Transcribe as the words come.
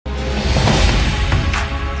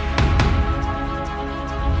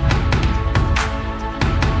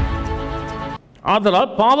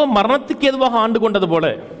ஆதலால் பாவம் மரணத்துக்கு ஏதுவாக ஆண்டு கொண்டது போல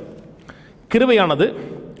கிருபையானது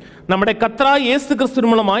நம்முடைய கர்த்தராகிய இயேசு கிறிஸ்து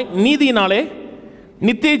மூலமாய் நீதியினாலே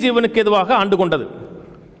நித்திய ஜீவனுக்கு ஏதுவாக ஆண்டு கொண்டது.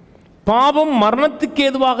 பாவம் மரணத்துக்கு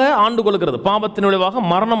ஏதுவாக ஆண்டு கொள்கிறது. பாவத்தின் விளைவாக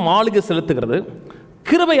மரணம் ஆளுகை செலுத்துகிறது.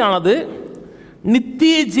 கிருபையானது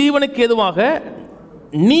நித்திய ஜீவனுக்கு ஏதுவாக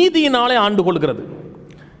நீதியினாலே ஆண்டு கொள்கிறது.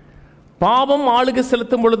 பாவம் ஆளுகை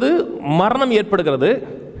செலுத்தும் பொழுது மரணம் ஏற்படுகிறது.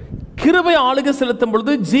 கிருபை ஆளுகை செலுத்தும்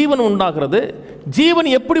பொழுது ஜீவன் உண்டாகிறது. ஜீவன்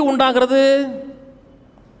எப்படி உண்டாகிறது?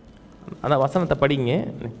 அந்த வசனத்தை படிங்க,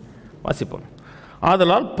 வாசிப்போம்.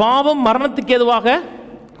 ஆதலால் பாவம் மரணத்துக்கு ஏதுவாக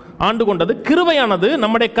ஆண்டு கொண்டது. கிருபையானது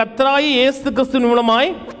நம்முடைய கர்த்தராகிய இயேசு கிறிஸ்து மூலமாய்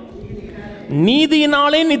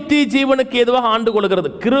நீதியினாலே நித்திய ஜீவனுக்கு ஏதுவாக ஆண்டு கொள்கிறது.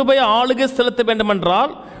 கிருபை ஆளுகை செலுத்த வேண்டும்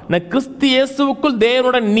என்றால் கிறிஸ்து இயேசுவுக்குள்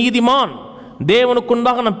தேவனுடைய நீதிமான்,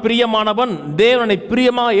 தேவனுக்குண்டாக நான் பிரியமானவன், தேவனை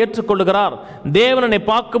பிரியமாக ஏற்றுக்கொள்ளுகிறார். தேவனை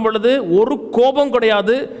பார்க்கும் பொழுது ஒரு கோபம்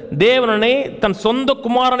கிடையாது. தேவனை தன் சொந்த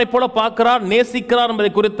குமாரனை போல பார்க்கிறார், நேசிக்கிறார்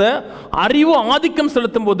என்பதை குறித்த அறிவு ஆதிக்கம்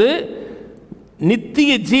செலுத்தும் போது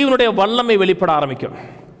நித்திய ஜீவனுடைய வல்லமை வெளிப்பட ஆரம்பிக்கும்.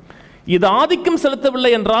 இது ஆதிக்கம்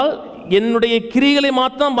செலுத்தவில்லை என்றால் என்னுடைய கிரிகளை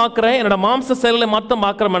மாத்திரம் பார்க்கிறேன், என்னோட மாம்ச செயல்களை மாத்திரம்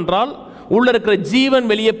பார்க்கிறேன் என்றால் உள்ள இருக்கிற ஜீவன்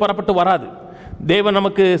வெளியே புறப்பட்டு வராது. தேவன்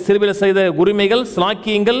நமக்கு சிறுவில் செய்த உரிமைகள்,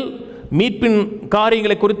 ஸ்லாக்கியங்கள், மீட்பின்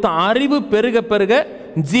காரியங்களை குறித்த அறிவு பெருக பெருக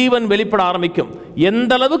ஜீவன் வெளிப்பட ஆரம்பிக்கும்.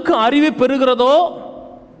 எந்த அளவுக்கு அறிவு பெருகிறதோ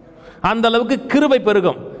அந்த அளவுக்கு கிருபை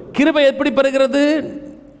பெருகும். கிருபை எப்படி பெறுகிறது?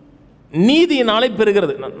 நீதியினாலே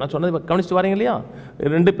பெறுகிறது. நான் சொன்னது கவனிச்சுட்டு வரீங்க இல்லையா?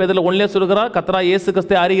 2 பேதுல 1 சொல்கிறார், கர்த்தராகிய இயேசு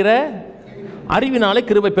கிறிஸ்துவை அறிகிற அறிவினாலே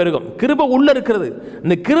கிருபை பெருகும். கிருபை உள்ள இருக்கிறது.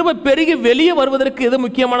 இந்த கிருபை பெருகி வெளியே வருவதற்கு எது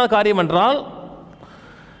முக்கியமான காரியம் என்றால்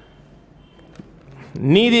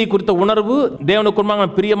நீதியை குறித்த உணர்வு, தேவனுக்குள்ளாக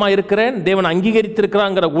நான் பிரியமா இருக்கிறேன், தேவன்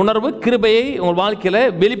அங்கீகரித்திருக்கிறாங்கிற உணர்வு கிருபையை உங்கள் வாழ்க்கையில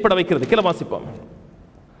வெளிப்பட வைக்கிறது. கீழே வாசிப்போம்.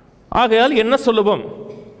 ஆகையால் என்ன சொல்லுவோம்?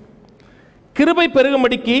 கிருபை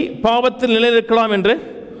பெருகும்படிக்கு பாவத்தில் நிலைநிற்கலாம் என்று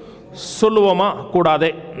சொல்லுவோமா?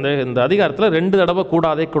 கூடாதே. இந்த அதிகாரத்தில் 2 தடவை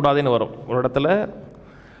கூடாதே கூடாதேன்னு வரும். ஒரு இடத்துல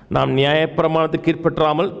நாம் நியாயப்பிரமாணத்துக்கு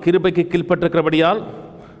கீழ்ப்பற்றாமல் கிருபைக்கு கீழ்ப்பட்டிருக்கிறபடியால்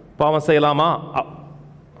பாவம் செய்யலாமா?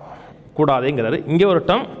 கூடாதேங்கிறாரு. இங்கே ஒரு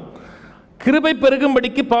டம் கிருபை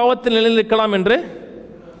பெருகும்படிக்கு பாவத்தில் நிலைநிற்கலாம் என்று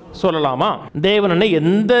சொல்லலாமா? தேவனை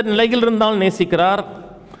எந்த நிலையில் இருந்தாலும் நேசிக்கிறார்,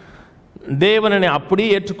 தேவனை அப்படியே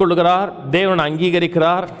ஏற்றுக்கொள்கிறார், தேவனை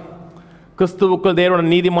அங்கீகரிக்கிறார். கிறிஸ்துவுக்குள் தேவனுடைய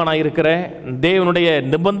நீதிமானாக இருக்கிறேன். தேவனுடைய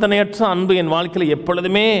நிபந்தனையற்ற அன்பு என் வாழ்க்கையில்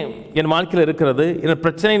எப்பொழுதுமே என் வாழ்க்கையில் இருக்கிறது. என்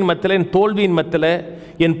பிரச்சனையின் மத்தியில், என் தோல்வியின் மத்தியில்,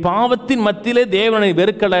 என் பாவத்தின் மத்தியிலே தேவனை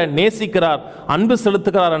வெறுக்கலை, நேசிக்கிறார், அன்பு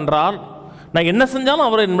செலுத்துகிறார் என்றால் நான் என்ன செஞ்சாலும்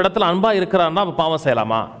அவர் என் இடத்துல அன்பாக இருக்கிறார்னா அப்போ பாவம்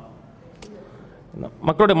செய்யலாமா?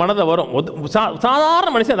 மக்களுடைய மனதை வரும். சாதாரண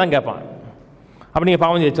மனுஷன் தான் கேட்பான், அப்போ நீங்கள்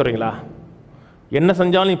பாவம் ஜெயிச்சுறீங்களா? என்ன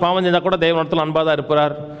செஞ்சாலும் நீ பாவம் செஞ்சால் கூட தேவனிடத்தில் அன்பாக தான்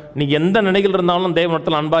இருப்பார். நீ எந்த நிலையில் இருந்தாலும்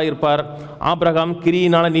தேவனிடத்தில் அன்பாக இருப்பார். ஆபிரகாம்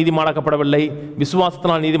கிரியினால் நீதிமானாக்கப்படவில்லை,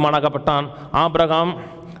 விசுவாசத்தினால் நீதிமானாக்கப்பட்டான். ஆபிரகாம்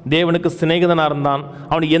தேவனுக்கு சிநேகிதனாக இருந்தான்.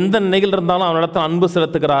 அவன் எந்த நிலையில் இருந்தாலும் அவனிடத்தில் அன்பு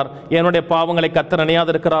செலுத்துகிறார். என்னுடைய பாவங்களை கத்தர்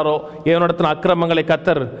நினையாது இருக்கிறாரோ, என்னிடத்தில் அக்கிரமங்களை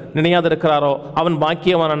கத்தர் நினையாது இருக்கிறாரோ அவன்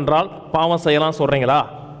பாக்கியவான் என்றால் பாவம் செய்யலாம் சொல்கிறீங்களா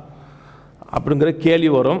அப்படிங்கிற கேள்வி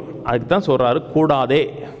வரும். அதுக்கு தான் சொல்கிறாரு கூடாதே.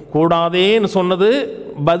 கூடாதேன்னு சொன்னது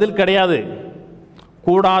பதில் கிடையாது.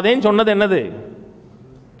 கூடாதேன்னு சொன்னது என்னது?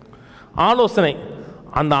 ஆலோசனை.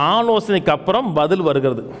 அந்த ஆலோசனைக்கு அப்புறம் பதில்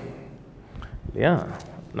வருகிறது இல்லையா?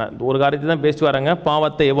 நான் ஒரு காரியத்தை தான் பேசி வரேங்க,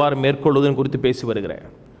 பாவத்தை எவ்வாறு மேற்கொள்வதுன்னு குறித்து பேசி வருகிறேன்.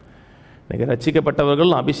 இன்றைக்கி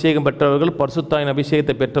ரட்சிக்கப்பட்டவர்கள், அபிஷேகம் பெற்றவர்கள், பரிசுத்தாவின்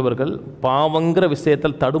அபிஷேகத்தை பெற்றவர்கள் பாவங்கிற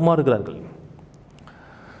விஷயத்தில் தடுமாறுகிறார்கள்.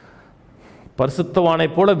 பரிசுத்தவானை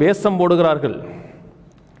போல வேஷம் போடுகிறார்கள்.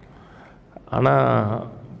 ஆனால்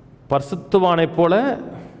பரிசுத்தவானை போல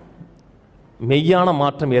மெய்யான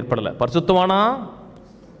மாற்றம் ஏற்படலை. பரிசுத்தவானா?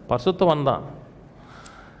 பரிசுத்தவான் தான்.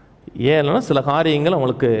 ஏன்னா சில காரியங்கள்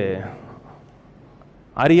அவங்களுக்கு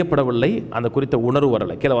அறியப்படவில்லை, அந்த குறித்த உணர்வு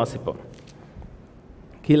வரலை. கீழே வாசிப்போம்.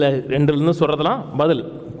 கீழே 2லேருந்து சொல்கிறதுலாம் பதில்.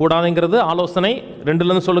 கூடாதுங்கிறது ஆலோசனை,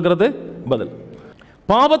 2லேருந்து சொல்லுகிறது பதில்.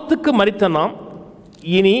 பாவத்துக்கு மரித்த நாம்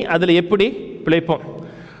இனி அதில் எப்படி பிழைப்போம்?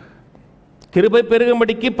 கிருபை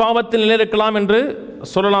பெருகும்படிக்கு பாவத்தில் நிலைநிற்கலாம் என்று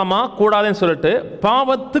சொல்லலாமா? கூடாதுன்னு சொல்லிட்டு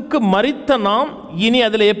பாவத்துக்கு மரித்த நாம் இனி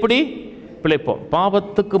அதில் எப்படி பிழைப்போம்?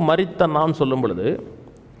 பாவத்துக்கு மரித்த நாம் சொல்லும் பொழுது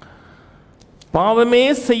பாவமே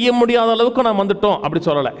செய்ய முடியாத அளவுக்கு நாம் வந்துட்டோம் அப்படி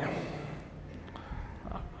சொல்லலை.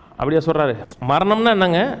 அப்படியே சொல்றாரு. மரணம்னா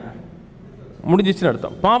என்னங்க? முடிஞ்சிச்சுன்னு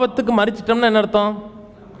அர்த்தம். பாவத்துக்கு மரிச்சிட்டோம்னா என்ன அர்த்தம்?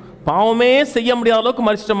 பாவமே செய்ய முடியாத அளவுக்கு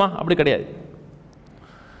மரிச்சிட்டோமா? அப்படி கிடையாது.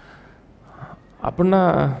 அப்படின்னா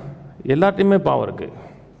எல்லாத்தையுமே பாவம் இருக்கு.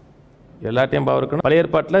 எல்லாத்தையும் பாவம் இருக்குன்னா பழைய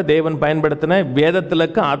ஏற்பாட்டில் தேவன் பயன்படுத்தின வேதத்தில்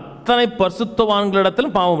இருக்க அத்தனை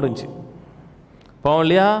பரிசுத்தவான்களிடத்திலும் பாவம் இருந்துச்சு. பாவம்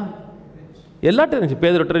இல்லையா? எல்லார்ட்டும் இருந்துச்சு.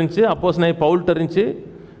 பேதுருட்ட இருந்துச்சு, அப்போஸ்தலனாகிய பவுல்ட்ட இருந்துச்சு.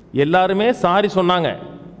 எல்லாருமே சாரி சொன்னாங்க.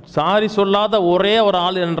 சாரி சொல்லாத ஒரே ஒரு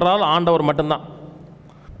ஆள் என்றால் ஆண்டவர் மட்டும்தான்.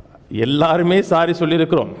 எல்லாருமே சாரி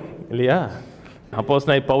சொல்லியிருக்கிறோம் இல்லையா?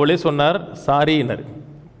 அப்போஸ்தலனாகிய பவுலே சொன்னார், சாரினர்.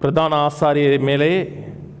 பிரதான ஆசாரியர் மேலே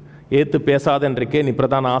ஏற்று பேசாதன்றிருக்கே, நீ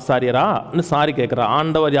பிரதான ஆசாரியரான்னு சாரி கேட்குறா.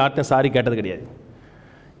 ஆண்டவர் யார்ட்டும் சாரி கேட்டது கிடையாது.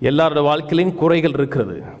 எல்லாரோட வாழ்க்கையிலையும் குறைகள்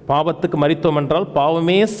இருக்கிறது. பாவத்துக்கு மரித்தோம் என்றால்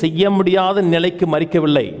பாவமே செய்ய முடியாத நிலைக்கு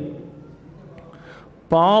மரிக்கவில்லை,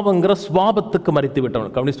 பாவங்கிற சுபாவத்துக்கு மரித்து விட்டோம்.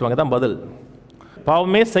 கவனிச்சுவாங்க, தான் பதில்.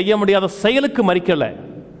 பாவமே செய்ய முடியாத செயலுக்கு மரிக்கல,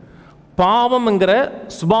 பாவம்ங்கிற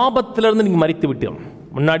சுபாவத்திலிருந்து நீங்க மரித்து விட்டோம்.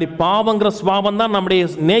 முன்னாடி பாவங்கிற சுபாவம் தான் நம்முடைய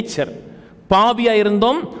நேச்சர். பாவியா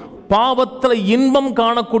இருந்தோம், பாவத்தில் இன்பம்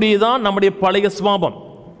காணக்கூடியதான் நம்முடைய பழைய சுபாவம்.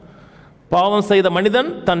 பாவம் செய்த மனிதன்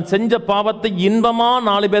தன் செஞ்ச பாவத்தை இன்பமா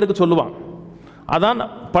 4 பேருக்கு சொல்லுவான். அதான்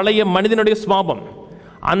பழைய மனிதனுடைய சுபாவம்.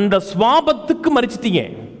 அந்த சுபாவத்துக்கு மரிச்சிட்டீங்க.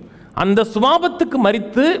 அந்த சுபாவத்துக்கு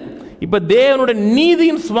மரித்து இப்ப தேவனுடைய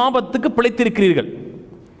நீதியின் சுபாவத்துக்கு பிழைத்திருக்கிறீர்கள்.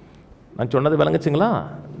 நான் சொன்னது விளங்குச்சுங்களா?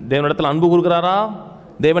 தேவனிடத்தில் அன்பு கூறுகிறாரா?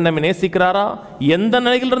 தேவன் நம்மை நேசிக்கிறாரா? எந்த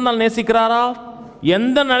நிலையில் இருந்தால் நேசிக்கிறாரா?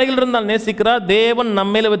 எந்த நிலையில் இருந்தால் நேசிக்கிறார்? தேவன்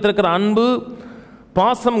நம்மையில வைத்திருக்கிற அன்பு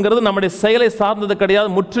பாசம்ங்கிறது நம்முடைய செயலை சார்ந்தது கிடையாது.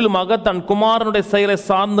 முற்றிலுமாக தன் குமாரனுடைய செயலை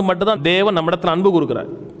சார்ந்து மட்டும்தான் தேவன் நம்மிடத்தில் அன்பு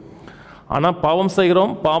கூறுகிறார். ஆனால் பாவம்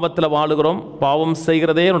செய்கிறோம், பாவத்தில் வாழுகிறோம். பாவம்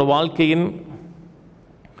செய்கிறதே என்னோட வாழ்க்கையின்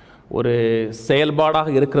ஒரு செயல்பாடாக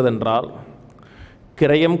இருக்கிறது என்றால்,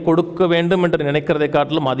 கிரயம் கொடுக்க வேண்டும் என்று நினைக்கிறதை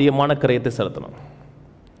காட்டிலும் அதிகமான கிரயத்தை செலுத்தணும்.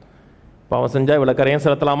 பாவம் செஞ்சால் இவ்வளோ கிரயம்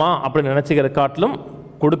செலுத்தலாமா அப்படின்னு நினச்சிக்கிற காட்டிலும்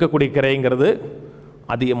கொடுக்கக்கூடிய கிரயங்கிறது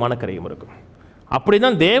அதிகமான கிரயம் இருக்கும்.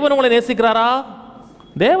 அப்படிதான் தேவன் உங்களை நேசிக்கிறாரா?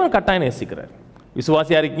 தேவன் கட்டாயம் நேசிக்கிறார்.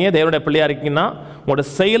 விசுவாசியா இருக்கீங்க, தேவனுடைய பிள்ளையா இருக்கீங்கன்னா உங்களோட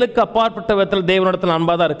செயலுக்கு அப்பாற்பட்ட விதத்தில் தேவனிடத்தில்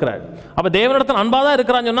அன்பாக தான் இருக்கிறார். அப்போ தேவனிடத்தில் அன்பாக தான்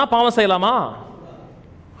இருக்கிறான்னு சொன்னால் பாவம் செய்யலாமா?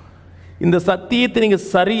 இந்த சத்தியத்தை நீங்கள்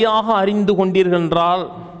சரியாக அறிந்து கொண்டீர்கள் என்றால்,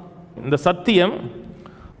 இந்த சத்தியம்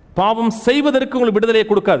பாவம் செய்வதற்கு உங்களுக்கு விடுதலையை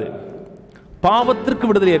கொடுக்காது, பாவத்திற்கு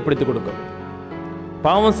விடுதலை ஏற்படுத்தி கொடுக்கும்.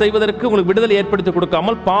 பாவம் செய்வதற்கு உங்களுக்கு விடுதலை ஏற்படுத்தி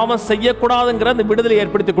கொடுக்காமல் பாவம் செய்யக்கூடாதுங்கிற அந்த விடுதலை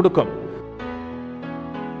ஏற்படுத்தி கொடுக்கும்.